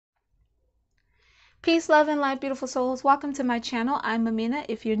Peace, love, and light, beautiful souls. Welcome to my channel. I'm Amina.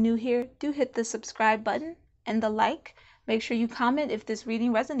 If you're new here, do hit the subscribe button and the like. Make sure you comment if this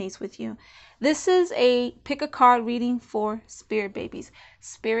reading resonates with you. This is a pick a card reading for spirit babies.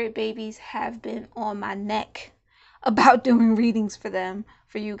 Spirit babies have been on my neck about doing readings for them,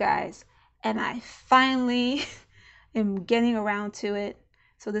 for you guys. And I finally am getting around to it.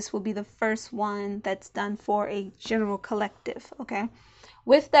 So this will be the first one that's done for a general collective, okay?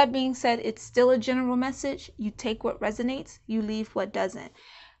 With that being said, it's still a general message. You take what resonates, you leave what doesn't.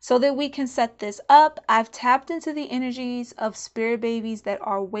 So that we can set this up, I've tapped into the energies of spirit babies that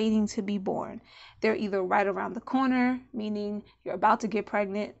are waiting to be born. They're either right around the corner, meaning you're about to get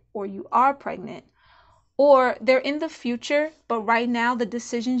pregnant or you are pregnant, or they're in the future, but right now the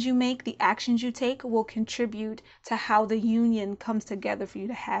decisions you make, the actions you take will contribute to how the union comes together for you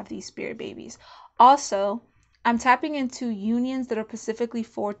to have these spirit babies. Also, I'm tapping into unions that are specifically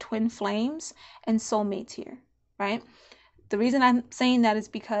for twin flames and soulmates here, right? The reason I'm saying that is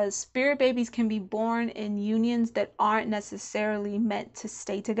because spirit babies can be born in unions that aren't necessarily meant to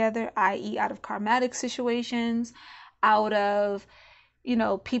stay together, i.e. out of karmatic situations, out of,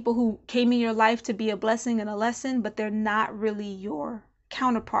 people who came in your life to be a blessing and a lesson, but they're not really your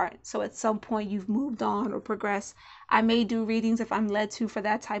counterpart. So at some point you've moved on or progressed. I may do readings if I'm led to for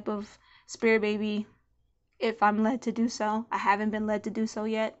that type of spirit baby, if I'm led to do so. I haven't been led to do so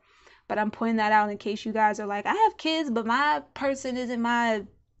yet, but I'm pointing that out in case you guys are like, I have kids, but my person isn't my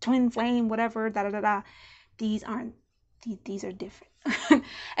twin flame, whatever, da da da da. These are different.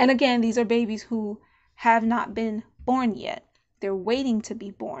 And again, these are babies who have not been born yet. They're waiting to be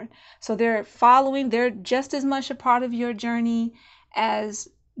born. So they're just as much a part of your journey as,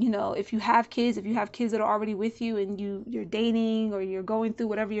 if you have kids that are already with you and you're dating or you're going through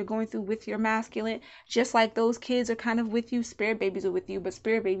whatever you're going through with your masculine, just like those kids are kind of with you, spirit babies are with you, but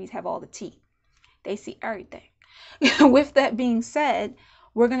spirit babies have all the tea. They see everything. With that being said,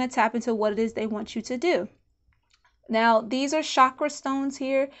 we're going to tap into what it is they want you to do. Now, these are chakra stones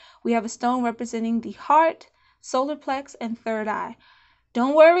here. We have a stone representing the heart, solar plex, and third eye.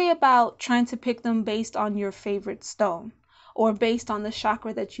 Don't worry about trying to pick them based on your favorite stone or based on the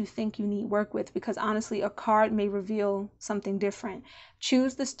chakra that you think you need work with, because honestly, a card may reveal something different.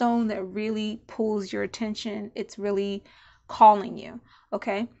 Choose the stone that really pulls your attention. It's really calling you,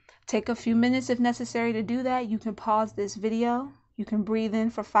 okay? Take a few minutes if necessary to do that. You can pause this video. You can breathe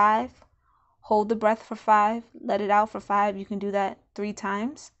in for 5, hold the breath for 5, let it out for 5. You can do that 3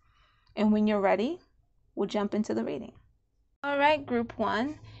 times. And when you're ready, we'll jump into the reading. All right, group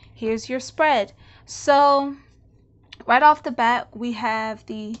 1, here's your spread. So right off the bat, we have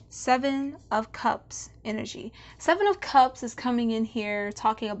the 7 of Cups energy. 7 of Cups is coming in here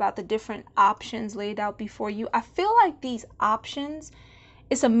talking about the different options laid out before you. I feel like these options,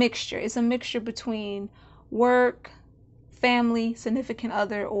 it's a mixture. It's a mixture between work, family, significant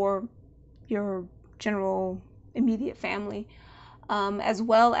other, or your general immediate family, as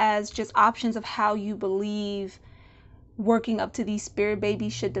well as just options of how you believe working up to these spirit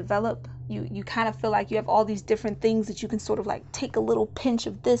babies should develop. You kind of feel like you have all these different things that you can sort of like take a little pinch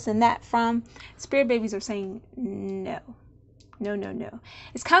of this and that from. Spirit babies are saying no, no, no, no.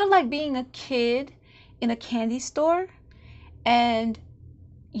 It's kind of like being a kid in a candy store and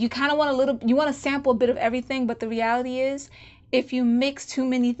you kind of want to sample a bit of everything, but the reality is if you mix too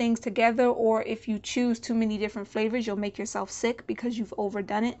many things together or if you choose too many different flavors, you'll make yourself sick because you've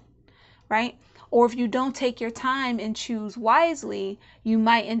overdone it, right? Or if you don't take your time and choose wisely, you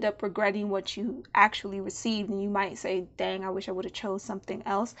might end up regretting what you actually received. And you might say, dang, I wish I would have chose something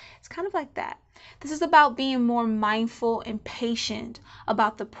else. It's kind of like that. This is about being more mindful and patient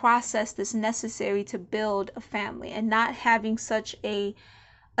about the process that's necessary to build a family and not having such a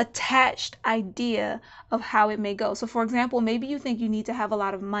attached idea of how it may go. So for example, maybe you think you need to have a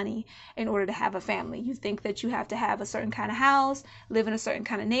lot of money in order to have a family. You think that you have to have a certain kind of house, live in a certain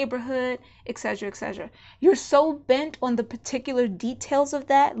kind of neighborhood, etc., etc. You're so bent on the particular details of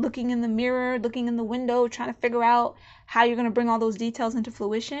that, looking in the mirror, looking in the window, trying to figure out how you're going to bring all those details into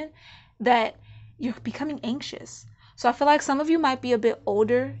fruition, that you're becoming anxious. So I feel like some of you might be a bit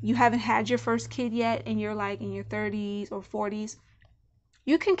older. You haven't had your first kid yet and you're like in your 30s or 40s.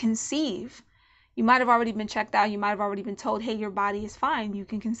 You can conceive. You might have already been checked out. You might have already been told, hey, your body is fine. You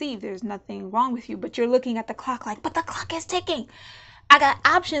can conceive. There's nothing wrong with you. But you're looking at the clock like, but the clock is ticking. I got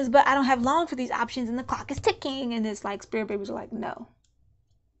options, but I don't have long for these options and the clock is ticking. And it's like spirit babies are like, no.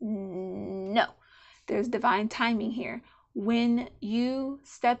 There's divine timing here. When you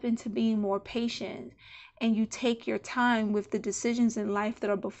step into being more patient and you take your time with the decisions in life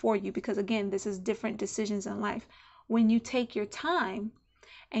that are before you, because again, this is different decisions in life. When you take your time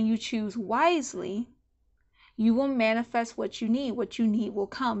and you choose wisely, you will manifest what you need. What you need will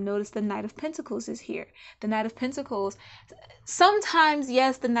come. Notice the Knight of Pentacles is here. The Knight of Pentacles, sometimes,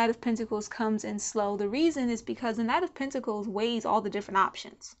 yes, the Knight of Pentacles comes in slow. The reason is because the Knight of Pentacles weighs all the different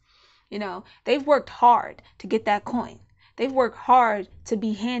options. You know, they've worked hard to get that coin. They've worked hard to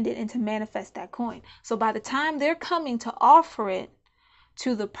be handed and to manifest that coin. So by the time they're coming to offer it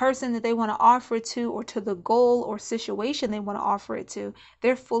to the person that they want to offer it to, or to the goal or situation they want to offer it to,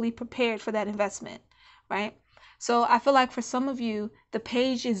 they're fully prepared for that investment, right? So I feel like for some of you, the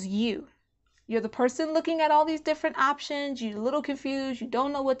page is you. You're the person looking at all these different options. You're a little confused. You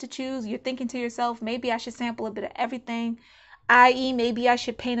don't know what to choose. You're thinking to yourself, maybe I should sample a bit of everything, i.e. maybe I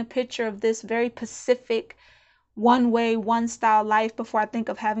should paint a picture of this very Pacific, one way, one style life before I think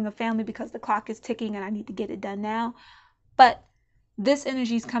of having a family, because the clock is ticking and I need to get it done now. But this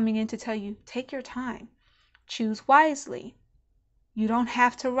energy is coming in to tell you, take your time, choose wisely. You don't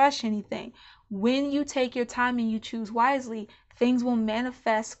have to rush anything. When you take your time and you choose wisely, things will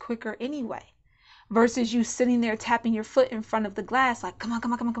manifest quicker anyway. Versus you sitting there tapping your foot in front of the glass like, come on,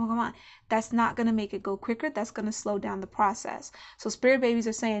 come on, come on, come on, come on. That's not going to make it go quicker. That's going to slow down the process. So spirit babies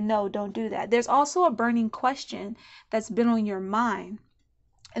are saying, no, don't do that. There's also a burning question that's been on your mind.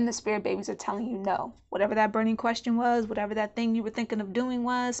 And the spirit babies are telling you no. Whatever that burning question was, whatever that thing you were thinking of doing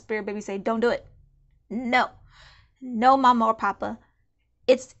was, spirit babies say, don't do it. No. No, mama or papa.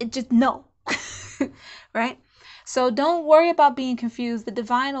 It just no. Right? So don't worry about being confused. The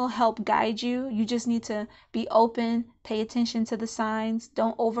divine will help guide you. You just need to be open, pay attention to the signs.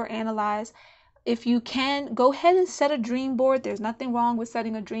 Don't overanalyze. If you can, go ahead and set a dream board. There's nothing wrong with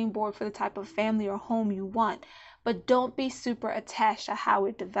setting a dream board for the type of family or home you want. But don't be super attached to how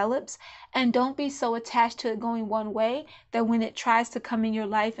it develops. And don't be so attached to it going one way that when it tries to come in your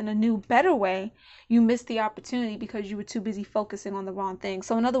life in a new, better way, you miss the opportunity because you were too busy focusing on the wrong thing.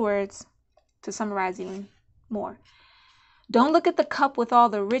 So in other words, to summarize even more, don't look at the cup with all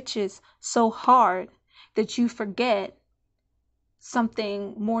the riches so hard that you forget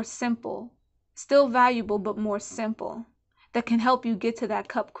something more simple, still valuable, but more simple, that can help you get to that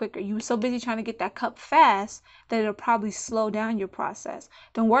cup quicker. You were so busy trying to get that cup fast that it'll probably slow down your process.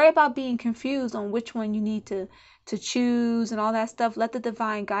 Don't worry about being confused on which one you need to choose and all that stuff. Let the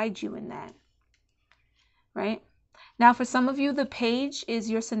divine guide you in that, right? Now, for some of you, the page is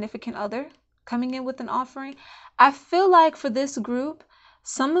your significant other coming in with an offering. I feel like for this group,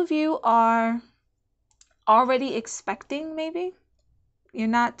 some of you are already expecting, maybe. You're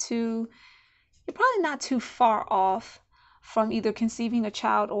probably not too far off from either conceiving a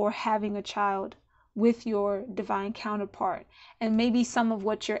child or having a child with your divine counterpart. And maybe some of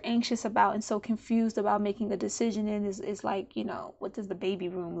what you're anxious about and so confused about making a decision in is like, you know, what does the baby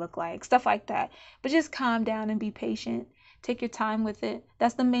room look like? Stuff like that. But just calm down and be patient. Take your time with it.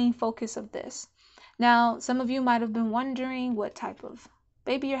 That's the main focus of this. Now, some of you might have been wondering what type of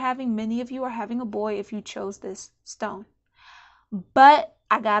baby you're having. Many of you are having a boy if you chose this stone. But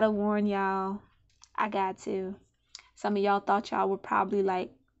I gotta warn y'all, I got to. Some of y'all thought y'all were probably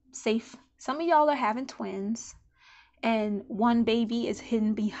like safe. Some of y'all are having twins and one baby is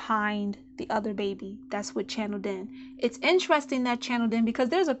hidden behind the other baby. That's what channeled in. It's interesting that channeled in because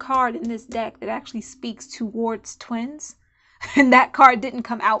there's a card in this deck that actually speaks towards twins. And that card didn't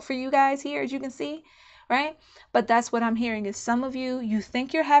come out for you guys here, as you can see, right? But that's what I'm hearing is some of you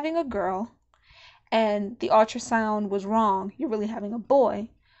think you're having a girl and the ultrasound was wrong. You're really having a boy.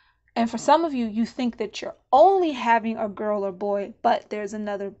 And for some of you, you think that you're only having a girl or boy, but there's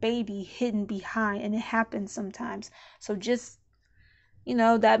another baby hidden behind, and it happens sometimes. So just, you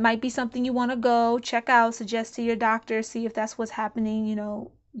know, that might be something you want to go check out, suggest to your doctor, see if that's what's happening. You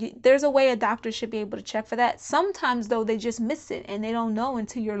know, there's a way a doctor should be able to check for that. Sometimes, though, they just miss it and they don't know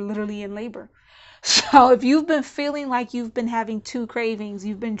until you're literally in labor. So if you've been feeling like you've been having two cravings,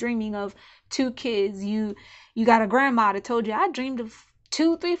 you've been dreaming of two kids, you got a grandma that told you, I dreamed of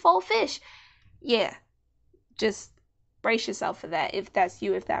 2, 3, 4 fish. Yeah, just brace yourself for that if that's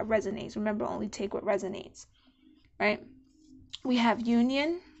you, if that resonates. Remember, only take what resonates, right? We have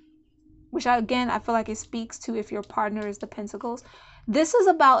union, which I feel like it speaks to if your partner is the Pentacles. This is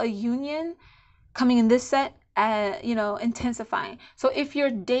about a union coming in this set, you know, intensifying. So if you're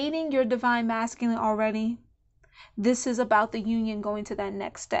dating your divine masculine already, this is about the union going to that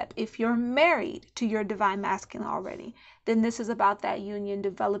next step. If you're married to your divine masculine already, then this is about that union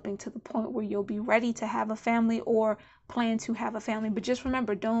developing to the point where you'll be ready to have a family or plan to have a family. But just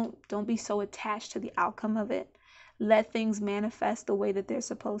remember, don't be so attached to the outcome of it. Let things manifest the way that they're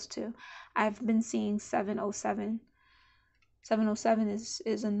supposed to. I've been seeing 707. 707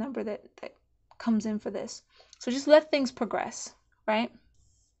 is a number that comes in for this. So just let things progress, right?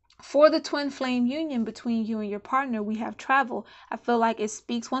 For the twin flame union between you and your partner, we have travel. I feel like it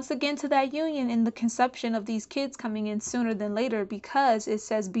speaks once again to that union in the conception of these kids coming in sooner than later, because it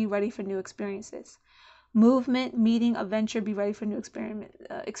says be ready for new experiences. Movement, meeting, adventure, be ready for new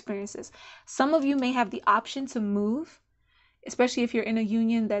experiences. Some of you may have the option to move, especially if you're in a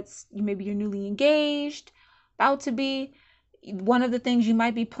union that's maybe you're newly engaged, about to be. One of the things you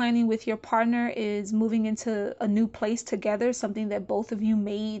might be planning with your partner is moving into a new place together, something that both of you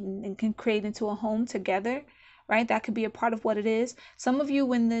made and can create into a home together, right? That could be a part of what it is. Some of you,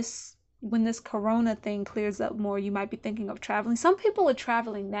 when this corona thing clears up more, you might be thinking of traveling. Some people are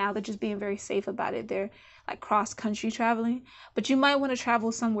traveling now. They're just being very safe about it. They're like cross country traveling, but you might want to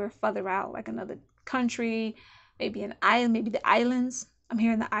travel somewhere further out, like another country, maybe an island, maybe the islands. I'm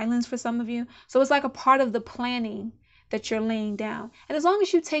hearing the islands for some of you. So it's like a part of the planning that you're laying down. And as long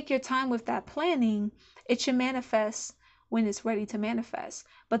as you take your time with that planning, it should manifest when it's ready to manifest.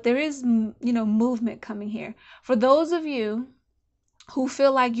 But there is, movement coming here. For those of you who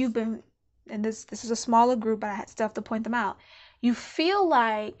feel like you've been, and this is a smaller group, but I still have to point them out. You feel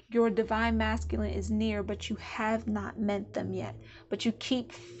like your divine masculine is near, but you have not met them yet. But you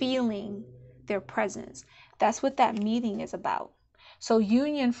keep feeling their presence. That's what that meeting is about. So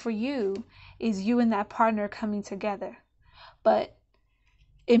union for you is you and that partner coming together. But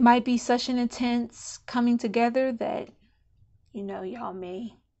it might be such an intense coming together that, y'all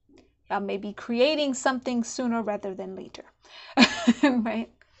may be creating something sooner rather than later.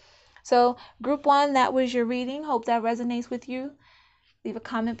 Right? So group 1, that was your reading. Hope that resonates with you. Leave a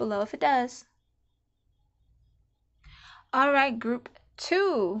comment below if it does. All right, group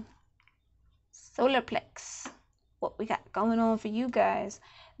 2, solar plex. What we got going on for you guys?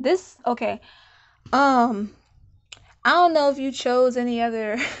 Okay. I don't know if you chose any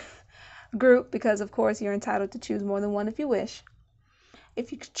other group, because of course you're entitled to choose more than one if you wish.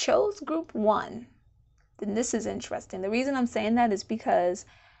 If you chose group 1, then this is interesting. The reason I'm saying that is because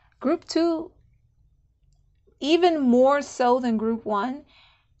group 2, even more so than group 1,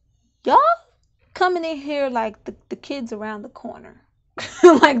 y'all coming in here like the kid's around the corner.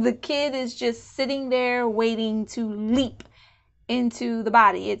 Like the kid is just sitting there waiting to leap into the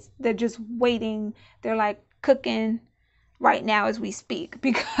body. They're just waiting. They're like cooking right now as we speak,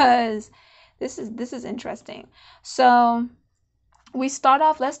 because this is interesting. So let's start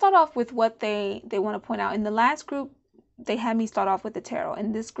off with what they want to point out. In the last group, they had me start off with the tarot.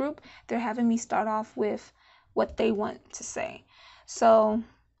 In this group, they're having me start off with what they want to say. So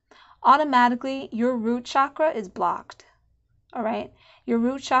automatically, your root chakra is blocked. All right. Your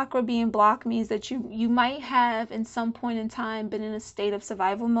root chakra being blocked means that you might have in some point in time been in a state of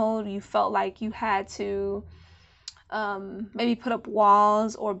survival mode. You felt like you had to maybe put up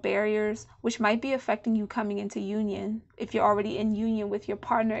walls or barriers, which might be affecting you coming into union. If you're already in union with your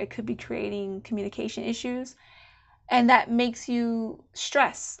partner, it could be creating communication issues. And that makes you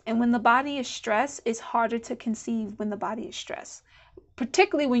stress. And when the body is stressed, it's harder to conceive when the body is stressed.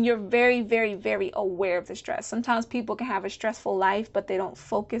 Particularly when you're very, very, very aware of the stress. Sometimes people can have a stressful life, but they don't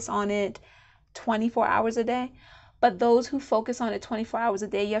focus on it 24 hours a day. But those who focus on it 24 hours a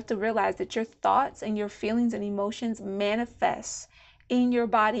day, you have to realize that your thoughts and your feelings and emotions manifest in your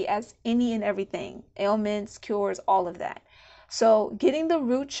body as any and everything, ailments, cures, all of that. So getting the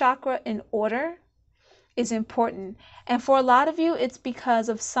root chakra in order is important. And for a lot of you, it's because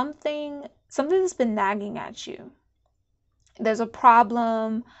of something that's been nagging at you. There's a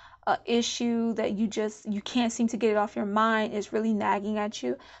problem, an issue that you can't seem to get it off your mind. Is really nagging at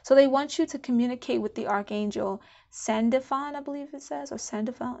you. So they want you to communicate with the archangel Sandalphon, I believe it says, or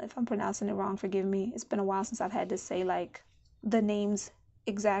Sandalphon. If I'm pronouncing it wrong, forgive me. It's been a while since I've had to say like the name's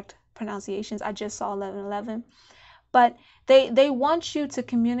exact pronunciations. I just saw 1111. But they want you to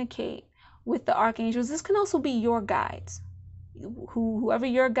communicate with the archangels. This can also be your guides. Whoever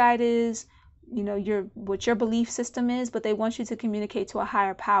your guide is, what your belief system is, but they want you to communicate to a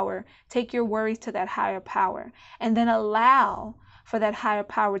higher power. Take your worries to that higher power, and then allow for that higher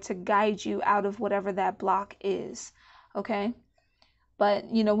power to guide you out of whatever that block is. Okay? But,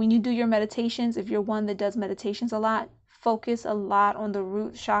 when you do your meditations, if you're one that does meditations a lot, focus a lot on the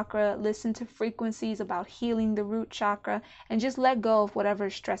root chakra, listen to frequencies about healing the root chakra, and just let go of whatever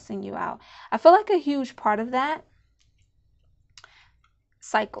is stressing you out. I feel like a huge part of that,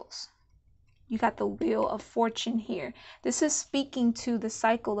 cycles. You got the wheel of fortune here. This is speaking to the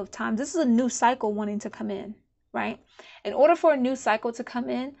cycle of time. This is a new cycle wanting to come in, right? In order for a new cycle to come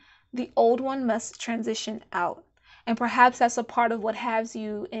in, the old one must transition out. And perhaps that's a part of what has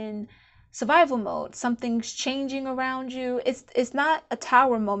you in survival mode. Something's changing around you. It's not a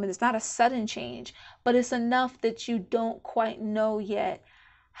tower moment. It's not a sudden change, but it's enough that you don't quite know yet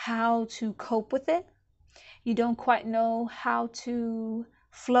how to cope with it. You don't quite know how to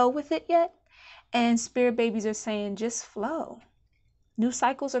flow with it yet. And spirit babies are saying, just flow. New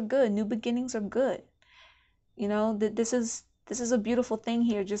cycles are good. New beginnings are good. You know, this is a beautiful thing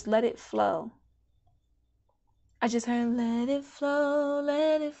here. Just let it flow. I just heard, let it flow,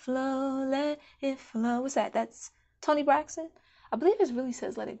 let it flow, let it flow. What's that? That's Tony Braxton? I believe it really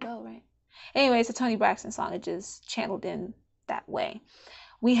says let it go, right? Anyway, it's a Tony Braxton song. It just channeled in that way.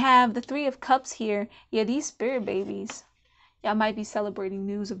 We have the Three of Cups here. Yeah, these spirit babies, y'all might be celebrating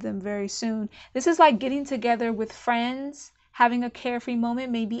news of them very soon. This is like getting together with friends, having a carefree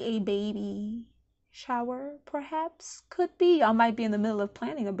moment, maybe a baby shower, perhaps, could be. Y'all might be in the middle of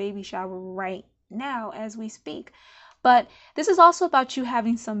planning a baby shower right now as we speak. But this is also about you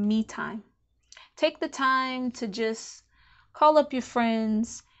having some me time. Take the time to just call up your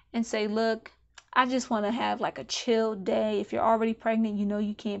friends and say, look, I just want to have like a chill day. If you're already pregnant, you know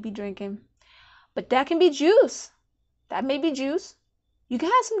you can't be drinking. But that can be juice. That may be juice. You can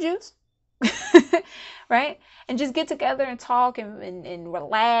have some juice. Right? And just get together and talk and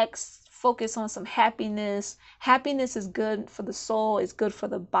relax. Focus on some happiness. Happiness is good for the soul. It's good for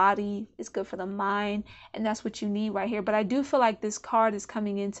the body. It's good for the mind. And that's what you need right here. But I do feel like this card is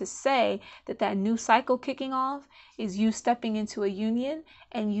coming in to say that that new cycle kicking off is you stepping into a union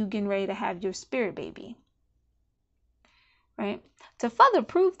and you getting ready to have your spirit baby. Right? To further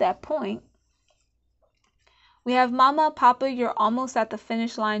prove that point, we have Mama, Papa, you're almost at the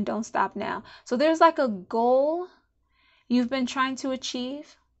finish line. Don't stop now. So there's like a goal you've been trying to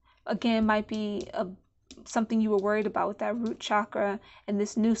achieve. Again, might be something you were worried about with that root chakra and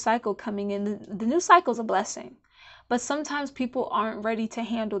this new cycle coming in. The new cycle is a blessing, but sometimes people aren't ready to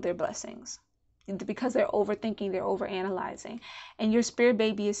handle their blessings because they're overthinking, they're overanalyzing. And your spirit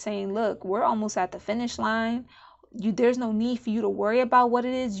baby is saying, look, we're almost at the finish line. There's no need for you to worry about what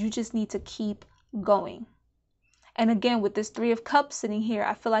it is. You just need to keep going. And again, with this Three of Cups sitting here,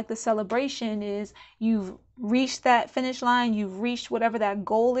 I feel like the celebration is you've reached that finish line. You've reached whatever that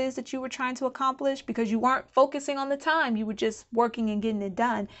goal is that you were trying to accomplish because you weren't focusing on the time. You were just working and getting it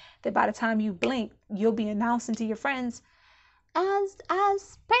done. That by the time you blink, you'll be announcing to your friends, I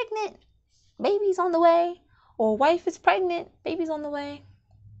was pregnant, baby's on the way. Or wife is pregnant, baby's on the way.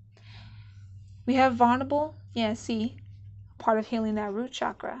 We have vulnerable. Yeah, see, part of healing that root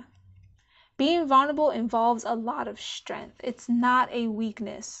chakra. Being vulnerable involves a lot of strength. It's not a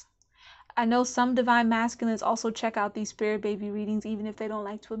weakness. I know some divine masculines also check out these spirit baby readings even if they don't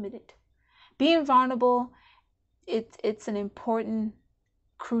like to admit it. Being vulnerable, it's an important,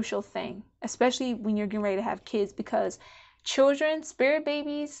 crucial thing, especially when you're getting ready to have kids, because children, spirit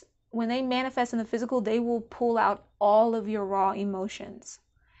babies, when they manifest in the physical, they will pull out all of your raw emotions.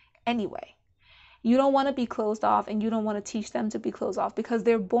 Anyway, you don't want to be closed off, and you don't want to teach them to be closed off because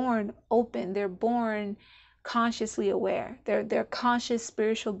they're born open. They're born consciously aware. They're conscious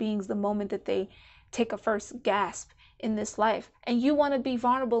spiritual beings the moment that they take a first gasp in this life. And you want to be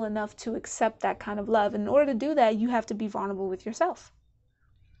vulnerable enough to accept that kind of love. And in order to do that, you have to be vulnerable with yourself.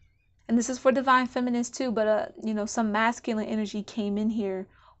 And this is for divine feminists too, but you know, some masculine energy came in here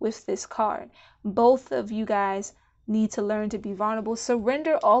with this card. Both of you guys need to learn to be vulnerable.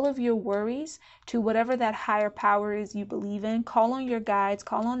 Surrender all of your worries to whatever that higher power is you believe in. Call on your guides,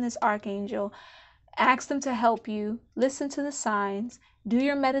 call on this archangel, ask them to help you, listen to the signs, do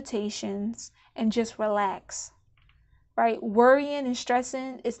your meditations, and just relax. Right? Worrying and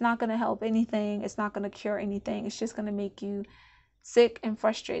stressing, it's not going to help anything. It's not going to cure anything. It's just going to make you sick and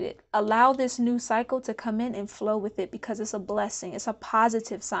frustrated. Allow this new cycle to come in and flow with it because it's a blessing. It's a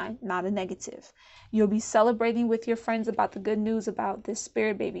positive sign, not a negative. You'll be celebrating with your friends about the good news about this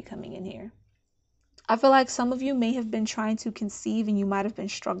spirit baby coming in here. I feel like some of you may have been trying to conceive and you might have been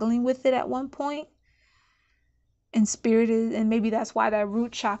struggling with it at one point. And and maybe that's why that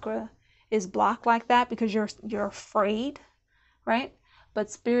root chakra is blocked like that, because you're afraid, right? But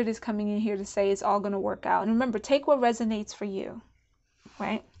spirit is coming in here to say it's all going to work out. And remember, take what resonates for you.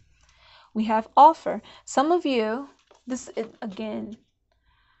 Right? We have offer. Some of you, again,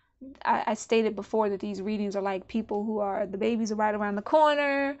 I stated before that these readings are like people who are, the babies are right around the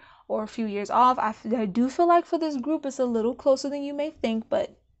corner or a few years off. I do feel like for this group, it's a little closer than you may think,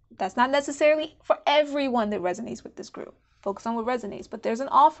 but that's not necessarily for everyone that resonates with this group. Focus on what resonates. But there's an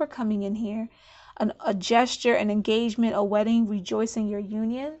offer coming in here, a gesture, an engagement, a wedding, rejoicing your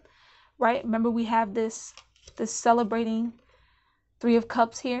union, right? Remember, we have this celebrating Three of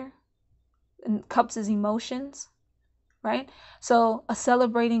Cups here, and cups is emotions, right? So a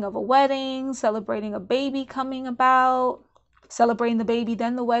celebrating of a wedding, celebrating a baby coming about, celebrating the baby,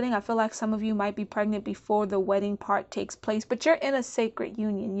 then the wedding. I feel like some of you might be pregnant before the wedding part takes place, but you're in a sacred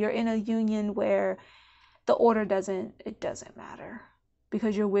union. You're in a union where the order doesn't matter,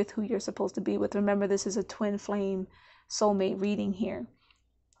 because you're with who you're supposed to be with. Remember, this is a twin flame soulmate reading here,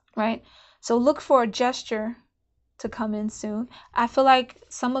 right? So look for a gesture to come in soon. I feel like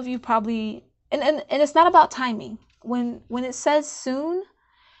some of you probably, and it's not about timing. When it says soon,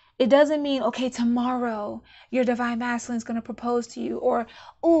 it doesn't mean, okay, tomorrow your divine masculine is going to propose to you, or,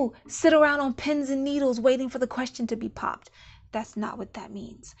 oh, sit around on pins and needles waiting for the question to be popped. That's not what that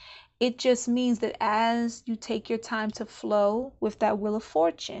means. It just means that as you take your time to flow with that wheel of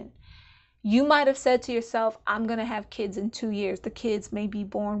fortune, you might have said to yourself, I'm going to have kids in 2 years. The kids may be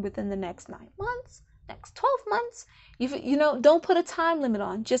born within the next 9 months, next 12 months. You know, don't put a time limit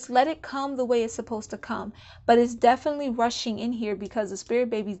on. Just let it come the way it's supposed to come. But it's definitely rushing in here because the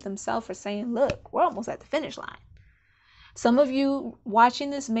spirit babies themselves are saying, look, we're almost at the finish line. Some of you watching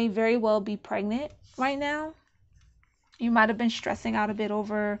this may very well be pregnant right now. You might have been stressing out a bit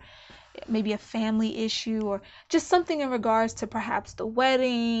over maybe a family issue, or just something in regards to perhaps the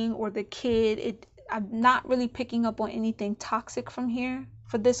wedding or the kid. I'm not really picking up on anything toxic from here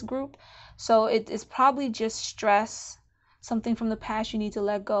for this group. So it is probably just stress, something from the past you need to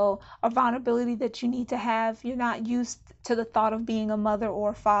let go, a vulnerability that you need to have. You're not used to the thought of being a mother or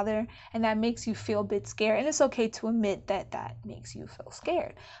a father, and that makes you feel a bit scared. And it's okay to admit that that makes you feel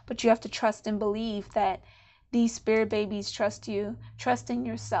scared, but you have to trust and believe that these spirit babies trust you, trust in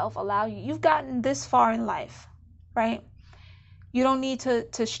yourself, allow you. You've gotten this far in life, right? You don't need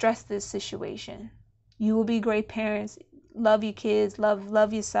to stress this situation. You will be great parents. Love your kids,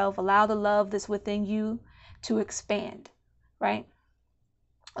 love yourself. Allow the love that's within you to expand, right?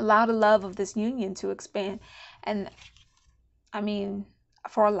 Allow the love of this union to expand. And I mean,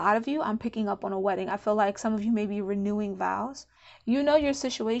 for a lot of you, I'm picking up on a wedding. I feel like some of you may be renewing vows. You know your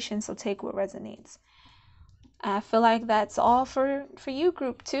situation, so take what resonates. I feel like that's all for you,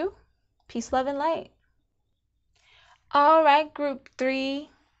 group 2. Peace, love, and light. All right, group 3,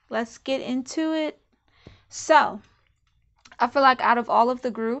 let's get into it. So I feel like out of all of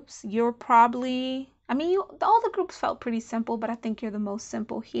the groups, you're probably, all the groups felt pretty simple, but I think you're the most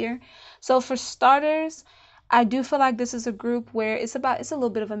simple here. So for starters, I do feel like this is a group where it's a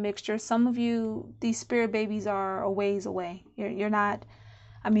little bit of a mixture. Some of you, these spirit babies are a ways away. You're not,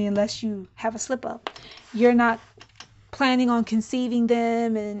 unless you have a slip up, you're not planning on conceiving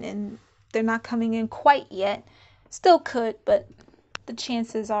them, and they're not coming in quite yet. Still could, but the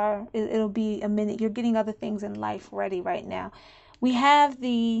chances are it'll be a minute. You're getting other things in life ready right now. We have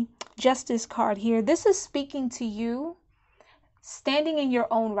the Justice card here. This is speaking to you standing in your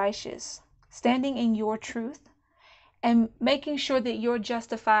own righteous, standing in your truth, and making sure that you're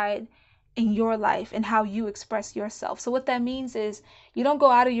justified in your life and how you express yourself. So what that means is you don't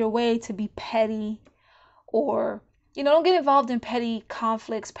go out of your way to be petty, or don't get involved in petty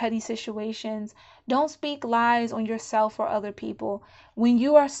conflicts, petty situations. Don't speak lies on yourself or other people. When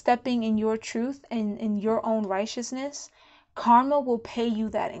you are stepping in your truth and in your own righteousness, karma will pay you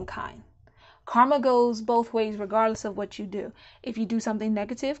that in kind. Karma goes both ways regardless of what you do. If you do something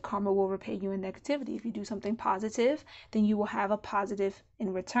negative, karma will repay you in negativity. If you do something positive, then you will have a positive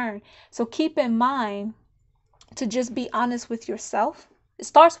in return. So keep in mind to just be honest with yourself. It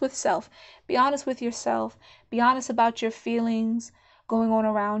starts with self. Be honest with yourself. Be honest about your feelings going on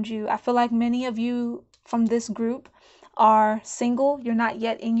around you. I feel like many of you from this group are single. You're not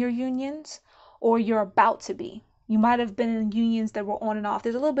yet in your unions, or you're about to be. You might have been in unions that were on and off.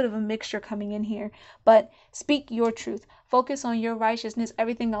 There's a little bit of a mixture coming in here, but speak your truth. Focus on your righteousness.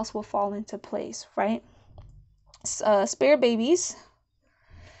 Everything else will fall into place, right? Spirit babies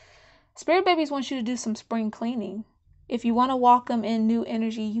want you to do some spring cleaning. If you want to welcome in new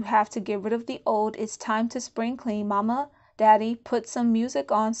energy, you have to get rid of the old. It's time to spring clean. Mama, daddy, put some music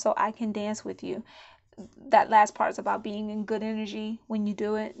on so I can dance with you. That last part is about being in good energy when you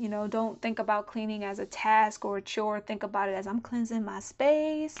do it. Don't think about cleaning as a task or a chore. Think about it as, I'm cleansing my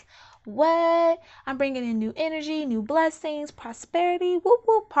space. What? I'm bringing in new energy, new blessings, prosperity, whoop,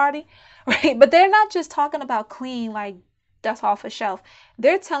 whoop, party, right? But they're not just talking about clean, like dust off a shelf.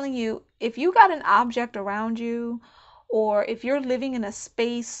 They're telling you, if you got an object around you, or if you're living in a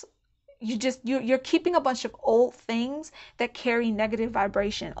space, you're keeping a bunch of old things that carry negative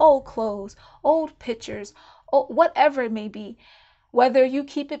vibration, old clothes, old pictures, whatever it may be. Whether you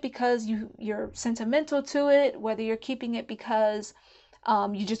keep it because you're sentimental to it, whether you're keeping it because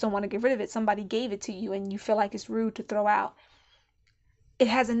you just don't want to get rid of it, somebody gave it to you and you feel like it's rude to throw out, it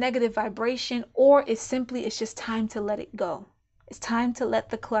has a negative vibration, or it's just time to let it go. It's time to let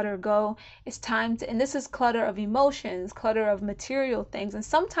the clutter go. It's time to, and this is clutter of emotions, clutter of material things. And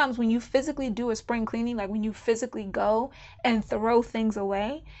sometimes when you physically do a spring cleaning, like when you physically go and throw things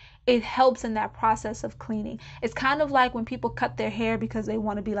away, it helps in that process of cleaning. It's kind of like when people cut their hair because they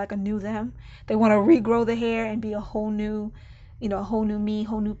want to be like a new them. They want to regrow the hair and be a whole new, a whole new me,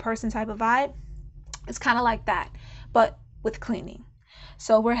 whole new person type of vibe. It's kind of like that, but with cleaning.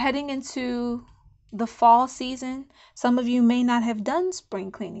 So we're heading into the fall season. Some of you may not have done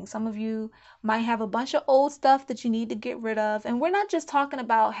spring cleaning. Some of you might have a bunch of old stuff that you need to get rid of. And we're not just talking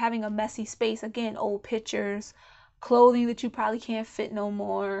about having a messy space. Again, old pictures, clothing that you probably can't fit no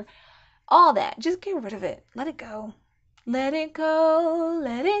more, all that. Just get rid of it. Let it go. Let it go.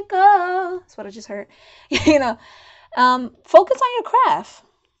 Let it go. That's what I just heard. Focus on your craft.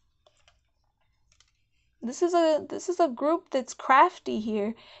 This is a group that's crafty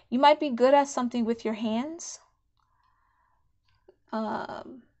here. You might be good at something with your hands.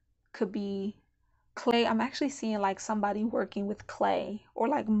 Could be clay. I'm actually seeing like somebody working with clay or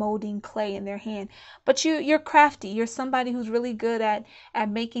like molding clay in their hand. But you're crafty. You're somebody who's really good at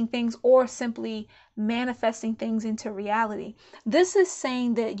making things or simply manifesting things into reality. This is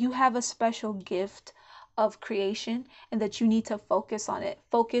saying that you have a special gift of creation and that you need to focus on it.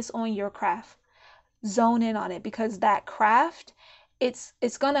 Focus on your craft. Zone in on it, because that craft, it's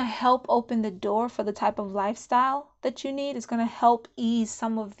going to help open the door for the type of lifestyle that you need. It's going to help ease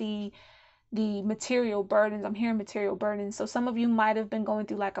some of the material burdens. I'm hearing material burdens. So some of you might have been going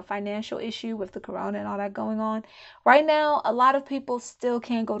through like a financial issue with the corona and all that going on. Right now, a lot of people still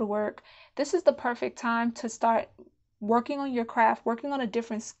can't go to work. This is the perfect time to start working on your craft, working on a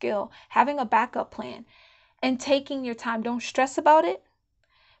different skill, having a backup plan, and taking your time. Don't stress about it,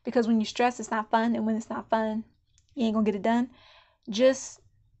 because when you stress, it's not fun. And when it's not fun, you ain't gonna get it done. Just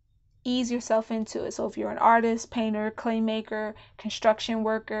ease yourself into it. So if you're an artist, painter, clay maker, construction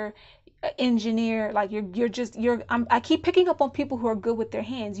worker, engineer, like I keep picking up on people who are good with their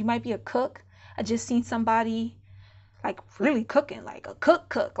hands. You might be a cook. I just seen somebody like really cooking, like a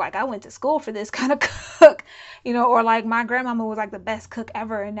cook. Like I went to school for this kind of cook, or like my grandmama was like the best cook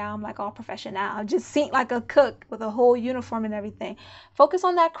ever. And now I'm like all professional. I've just seen like a cook with a whole uniform and everything. Focus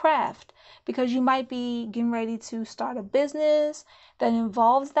on that craft, because you might be getting ready to start a business that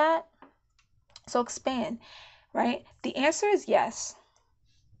involves that. So expand, right? The answer is yes.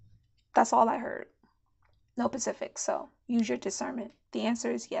 That's all I heard. No Pacific. So use your discernment. The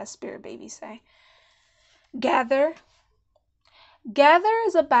answer is yes, spirit babies say. Gather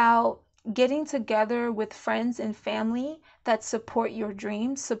is about getting together with friends and family that support your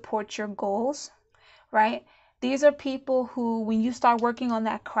dreams, support your goals, right? These are people who, when you start working on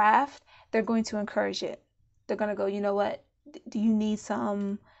that craft, they're going to encourage it. They're going to go, you know what? Do you need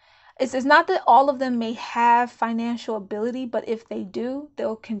some? It's not that all of them may have financial ability, but if they do,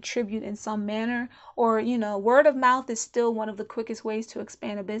 they'll contribute in some manner. Or, word of mouth is still one of the quickest ways to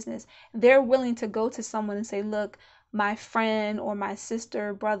expand a business. They're willing to go to someone and say, look, my friend or my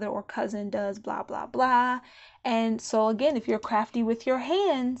sister, brother, or cousin does blah, blah, blah. And so again, if you're crafty with your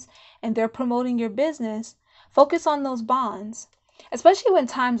hands and they're promoting your business, focus on those bonds, especially when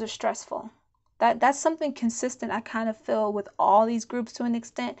times are stressful. That's something consistent I kind of feel with all these groups to an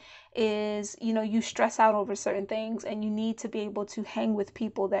extent is, you stress out over certain things and you need to be able to hang with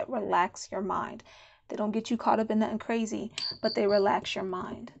people that relax your mind. They don't get you caught up in nothing crazy, but they relax your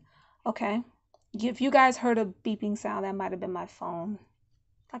mind. Okay? If you guys heard a beeping sound, that might have been my phone.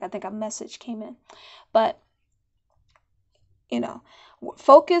 Like I think a message came in. But,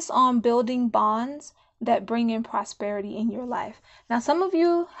 focus on building bonds that bring in prosperity in your life. Now, some of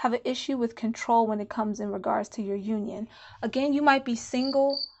you have an issue with control when it comes in regards to your union. Again, you might be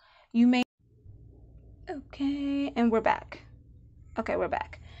single. You may... Okay, and we're back. Okay, we're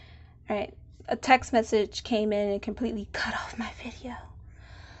back. All right, a text message came in and completely cut off my video.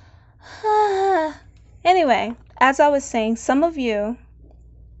 Anyway, as I was saying, some of you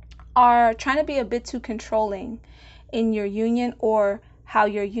are trying to be a bit too controlling in your union or how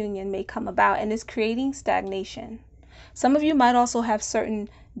your union may come about, and it's creating stagnation. Some of you might also have certain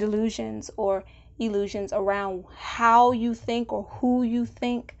delusions or illusions around how you think or who you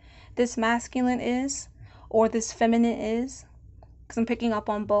think this masculine is or this feminine is, because I'm picking up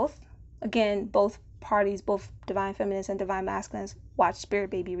on both. Again, both parties, both divine feminines and divine masculines, watch spirit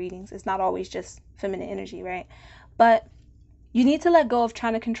baby readings. It's not always just feminine energy, right? But you need to let go of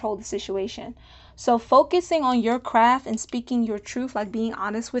trying to control the situation. So focusing on your craft and speaking your truth, like being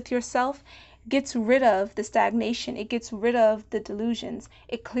honest with yourself, gets rid of the stagnation. It gets rid of the delusions.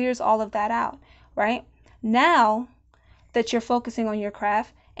 It clears all of that out, right? Now that you're focusing on your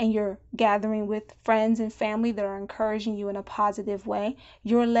craft, and you're gathering with friends and family that are encouraging you in a positive way,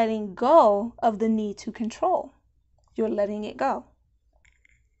 you're letting go of the need to control. You're letting it go.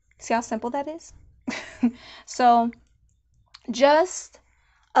 See how simple that is? So just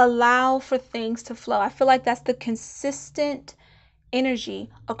allow for things to flow. I feel like that's the consistent energy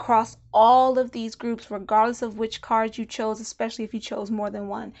across all of these groups, regardless of which cards you chose, especially if you chose more than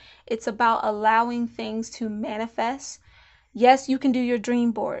one. It's about allowing things to manifest. Yes, you can do your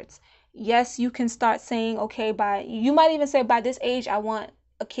dream boards. Yes, you can start saying, okay, you might even say, by this age, I want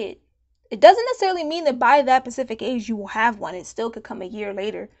a kid. It doesn't necessarily mean that by that specific age you will have one. It still could come a year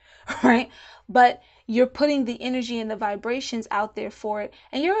later, right? But you're putting the energy and the vibrations out there for it.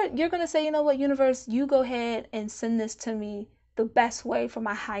 And you're going to say, you know what, universe, you go ahead and send this to me the best way for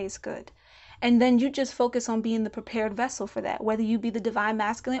my highest good. And then you just focus on being the prepared vessel for that, whether you be the divine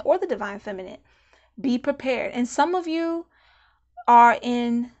masculine or the divine feminine. Be prepared. And some of you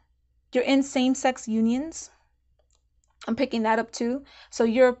you're in same-sex unions. I'm picking that up too. So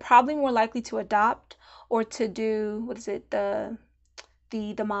you're probably more likely to adopt or to do, what is it, the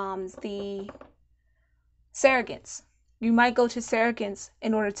moms, the surrogates. You might go to surrogates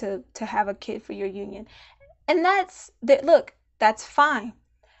in order to have a kid for your union. And that's fine.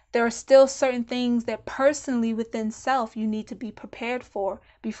 There are still certain things that personally within self you need to be prepared for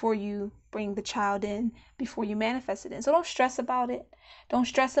before you bring the child in, before you manifest it in. So don't stress about it. Don't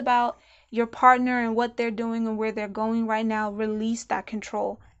stress about your partner and what they're doing and where they're going right now. Release that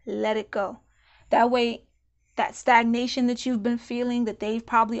control. Let it go. That way, that stagnation that you've been feeling, that they've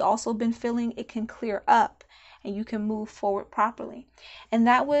probably also been feeling, it can clear up and you can move forward properly. And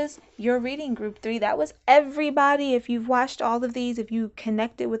that was your reading, group 3. That was everybody. If you've watched all of these, if you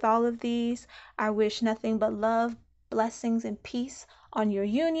connected with all of these, I wish nothing but love, blessings, and peace on your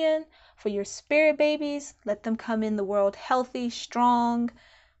union. For your spirit babies, let them come in the world healthy, strong,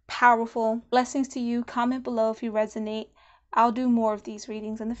 powerful. Blessings to you. Comment below if you resonate. I'll do more of these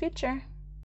readings in the future.